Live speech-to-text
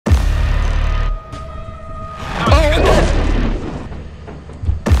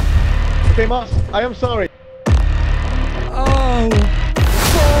Okay, Moss, I am sorry. Oh,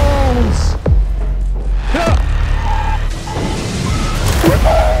 balls!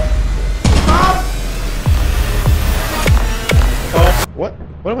 What?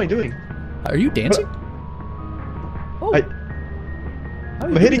 What am I doing? Are you dancing? Oh,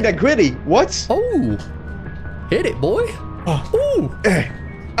 I'm hitting that gritty. What? Oh, hit it, boy! Ooh!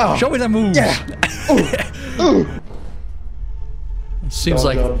 Oh. Show me that move. Yeah. Ooh. Seems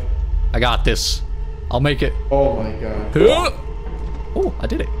like I got this. I'll make it. Oh my god. Oh, I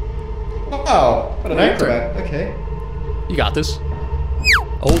did it. Wow, what an acrobat. Okay. You got this.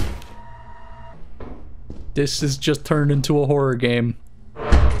 Oh. This has just turned into a horror game.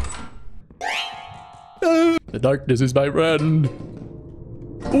 The darkness is my friend.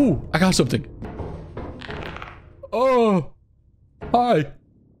 Ooh, I got something. Oh. Hi.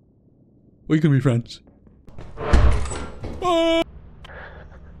 We can be friends.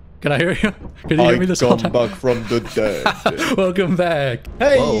 Can I hear you? Can you hear me this whole time? Back from the dead. Welcome back.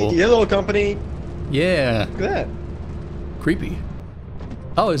 Hey, Whoa. hello company. Yeah. Look at that. Creepy.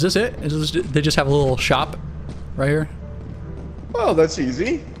 Oh, is this it? Is this, they just have a little shop right here? Well, that's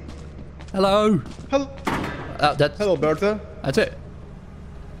easy. Hello. Hello, hello Bertha. That's it.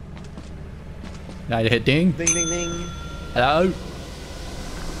 Now I hit ding. Ding, ding, ding. Hello.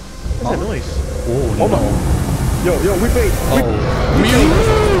 What's that noise? Oh, Hold on. Yo, we paid.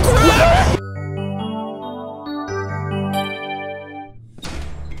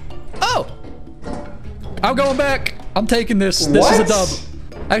 Oh! I'm going back. I'm taking this. This is a dub.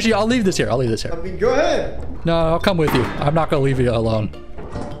 Actually, I'll leave this here. I mean, go ahead. No, I'll come with you. I'm not gonna leave you alone.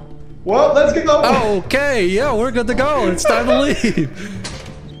 Well, let's go. Okay, yeah, we're good to go. It's time to leave.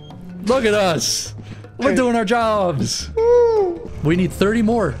 Look at us. We're doing our jobs. Woo. We need 30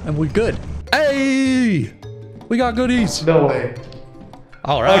 more and we're good. Hey! We got goodies. No way.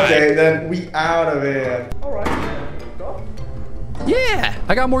 All right. Okay, then we out of here. All right. Go. Yeah,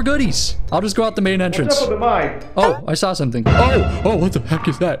 I got more goodies. I'll just go out the main entrance. What's up with the mic? Oh, I saw something. Oh, what the heck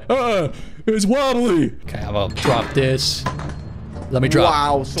is that? It's wobbly. Okay, I'm gonna drop this. Let me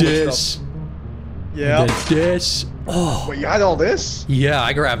drop this. Yeah. Then this. Oh. Wait, you had all this? Yeah,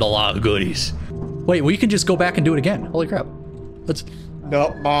 I grabbed a lot of goodies. Wait, we can just go back and do it again. Holy crap. Let's.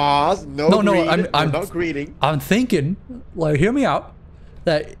 No, Mars. No, I'm not greeting. I'm thinking, like, hear me out.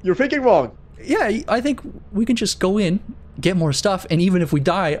 That you're thinking wrong. Yeah, I think we can just go in, get more stuff, and even if we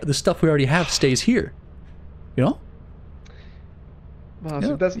die, the stuff we already have stays here. You know? Mars,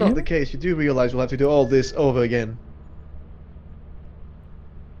 if that's not the case, you do realize we'll have to do all this over again.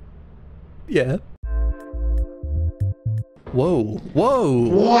 Yeah. Whoa. Whoa.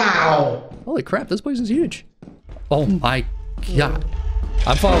 Wow. Holy crap, this place is huge. Oh my god.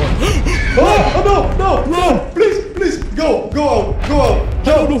 I'm following. Oh, no, please, go out,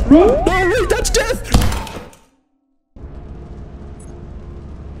 jump, run. No, wait, that's death.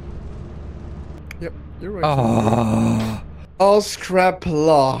 Yep, you're right. All scrap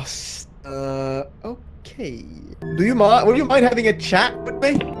lost. Okay. Would you mind having a chat with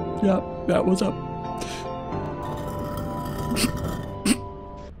me? Yeah, what's up?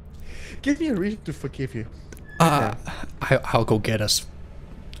 Give me a reason to forgive you. I'll go get us.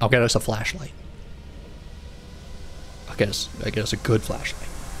 I'll get us a flashlight. I guess a good flashlight.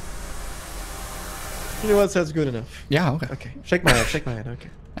 You know what? That's good enough. Yeah. Okay. Okay. Shake my hand. Okay.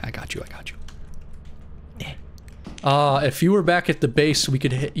 I got you. If you were back at the base, you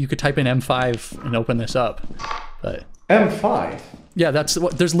could type in M5 and open this up. But M5. yeah,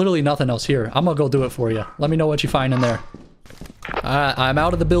 there's literally nothing else here. I'm gonna go do it for you. Let me know what you find in there. I'm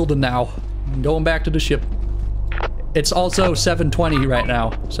out of the building now. I'm going back to the ship. It's also 7:20 right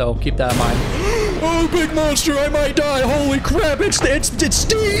now, so keep that in mind. Oh, big monster! I might die! Holy crap! It's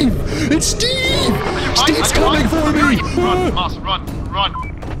Steve! It's Steve! Steve's coming for me! Run, Moss, run!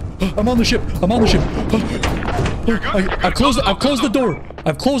 I'm on the ship! I've closed the door!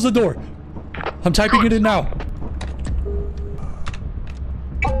 I've closed the door! I'm typing it in now.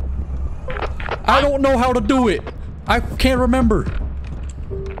 I don't know how to do it! I can't remember.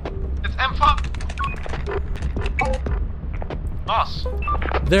 It's M5. Moss.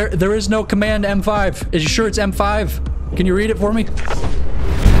 There is no command M5. Is you sure it's M5? Can you read it for me?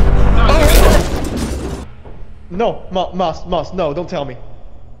 No, Moss, no, don't tell me.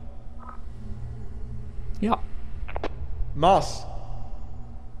 Yeah. Moss.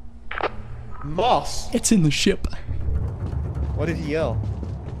 It's in the ship. What did he yell?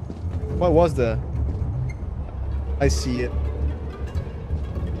 What was that? I see it.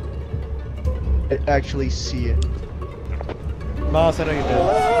 I actually see it. Moss, I know you're dead.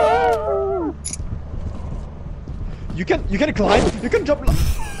 You can climb. You can jump.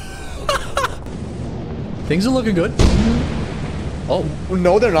 Things are looking good. Oh.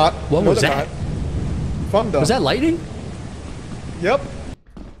 No, they're not. What was that? Thunder. Was that lightning? Yep.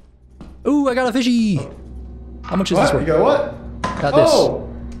 Ooh, I got a fishy. How much is this What? worth? You got what? Got this. Oh!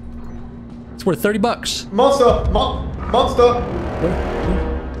 It's worth 30 bucks. Monster! Monster!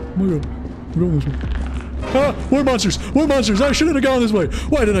 Ah, more monsters! More monsters! I shouldn't have gone this way!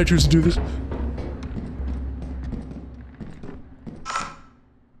 Why did I choose to do this?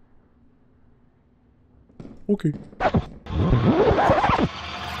 Okay.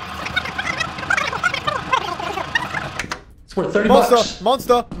 It's worth 30 bucks.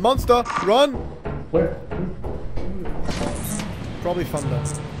 Monster! Monster! Run! Where? Probably thunder.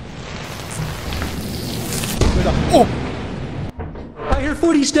 Oh! I hear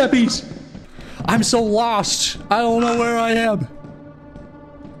footy steppies! I'm so lost. I don't know where I am.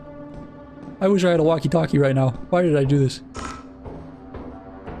 I wish I had a walkie-talkie right now. Why did I do this?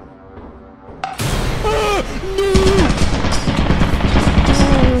 Ah, no!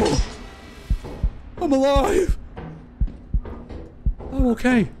 Oh, I'm alive. I'm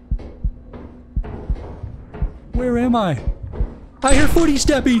okay. Where am I? I hear footy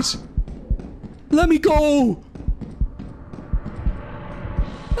steppies. Let me go.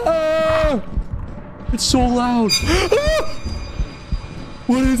 Ah! It's so loud. Ah!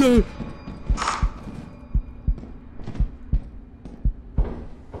 What is it?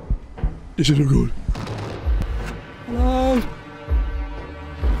 This isn't good. Hello?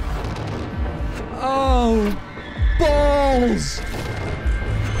 Oh! Balls!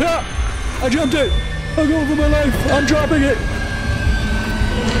 Ah! I jumped it! I'm going for my life! I'm dropping it!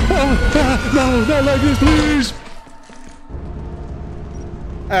 No, not like this, please!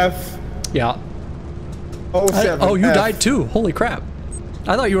 F. Yeah. Oh, 7. Oh, you F. died too. Holy crap.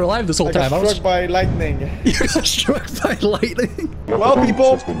 I thought you were alive this whole time. I got struck by lightning. You got struck by lightning? Well,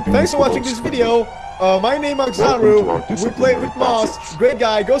 people, thanks for watching this video. My name is Zaru. We played with Moss. Great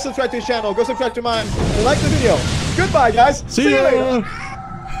guy. Go subscribe to his channel. Go subscribe to mine. And like the video. Goodbye, guys. See you ya. later.